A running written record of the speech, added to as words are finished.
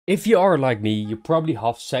If you are like me, you probably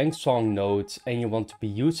have Samsung Notes and you want to be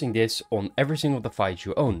using this on every single device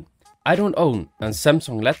you own. I don't own a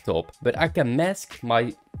Samsung laptop, but I can mask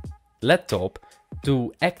my laptop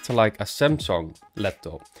to act like a Samsung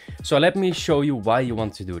laptop. So let me show you why you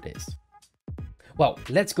want to do this. Well,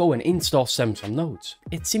 let's go and install Samsung Notes.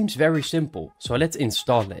 It seems very simple, so let's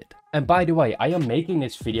install it. And by the way, I am making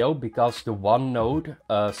this video because the OneNote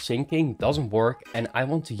syncing doesn't work and I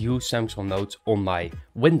want to use Samsung Notes on my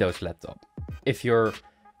Windows laptop. If you're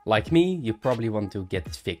like me, you probably want to get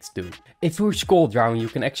this fixed too. If you scroll down, you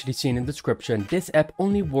can actually see in the description, this app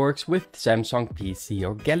only works with Samsung PC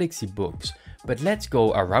or Galaxy books. But let's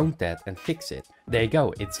go around that and fix it. There you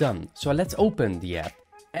go, it's done. So let's open the app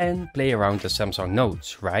and play around with Samsung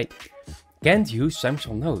Notes, right? Can't use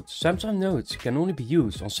Samsung Notes. Samsung Notes can only be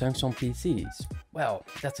used on Samsung PCs. Well,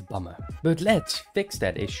 that's a bummer. But let's fix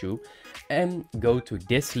that issue and go to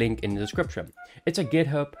this link in the description. It's a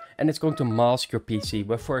GitHub and it's going to mask your PC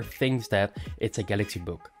before it thinks that it's a Galaxy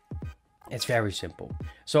book. It's very simple.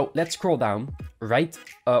 So let's scroll down. Right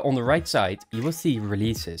on the right side, you will see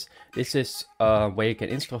releases. This is where you can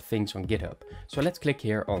install things on GitHub. So let's click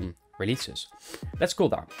here on releases. Let's scroll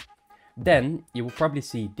down. Then you will probably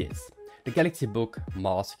see this. The Galaxy Book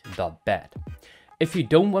mask.bat. If you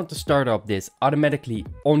don't want to start up this automatically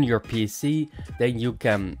on your PC, then you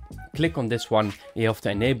can click on this one. You have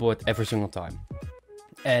to enable it every single time.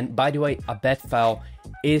 And by the way, a bat file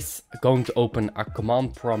is going to open a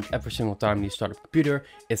command prompt every single time you start a computer.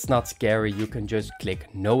 It's not scary. You can just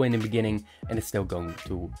click no in the beginning and it's still going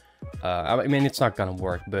to I mean, it's not gonna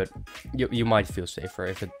work, but you might feel safer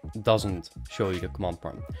if it doesn't show you the command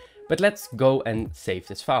prompt. But let's go and save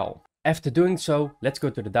this file. After doing so, let's go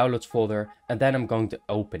to the downloads folder and then I'm going to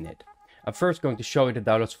open it. I'm first going to show you the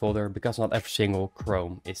downloads folder because not every single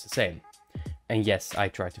Chrome is the same. And yes, I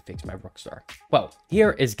tried to fix my Rockstar. Well,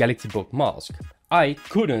 here is Galaxy Book Mask. I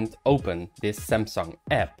couldn't open this Samsung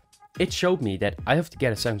app. It showed me that I have to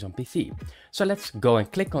get a Samsung PC. So let's go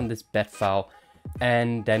and click on this bat file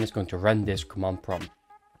and then it's going to run this command prompt.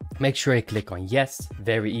 Make sure you click on yes,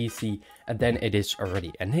 very easy, and then it is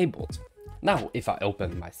already enabled. Now, if I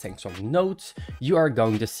open my Samsung Notes, you are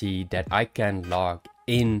going to see that I can log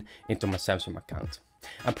into my Samsung account.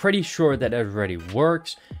 I'm pretty sure that it already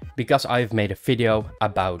works because I've made a video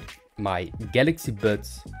about my Galaxy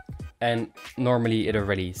Buds and normally it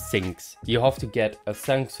already syncs. You have to get a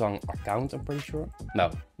Samsung account, I'm pretty sure. No,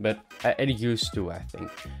 but it used to, I think.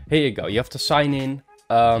 Here you go, you have to sign in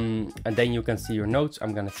and then you can see your notes.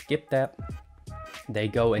 I'm gonna skip that. There you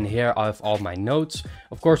go, and here I have all my notes.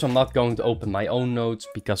 Of course, I'm not going to open my own notes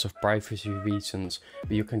because of privacy reasons,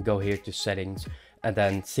 but you can go here to settings and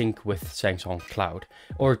then sync with Samsung Cloud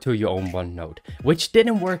or to your own OneNote, which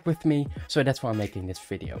didn't work with me, so that's why I'm making this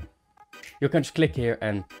video. You can just click here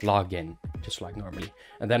and log in, just like normally.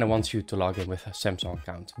 And then it wants you to log in with a Samsung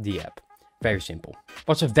account, the app. Very simple. It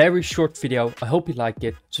was a very short video. I hope you liked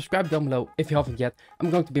it. Subscribe down below if you haven't yet. I'm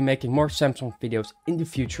going to be making more Samsung videos in the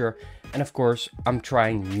future. And of course, I'm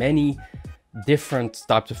trying many different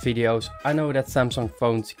types of videos. I know that Samsung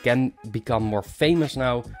phones can become more famous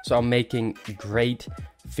now, so I'm making great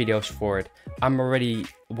videos for it. I'm already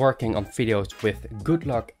working on videos with Good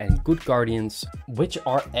Luck and Good Guardians, which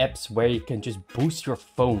are apps where you can just boost your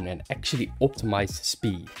phone and actually optimize the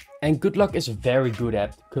speed. And Good Luck is a very good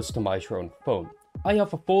app to customize your own phone. I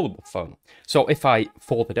have a foldable phone, so if I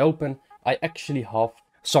fold it open, I actually have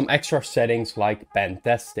some extra settings like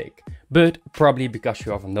fantastic. But probably because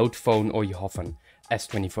you have a Note phone or you have an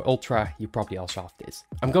S24 Ultra, you probably also have this.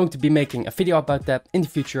 I'm going to be making a video about that in the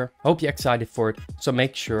future. Hope you're excited for it. So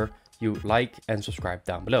make sure you like and subscribe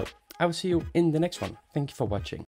down below. I will see you in the next one. Thank you for watching.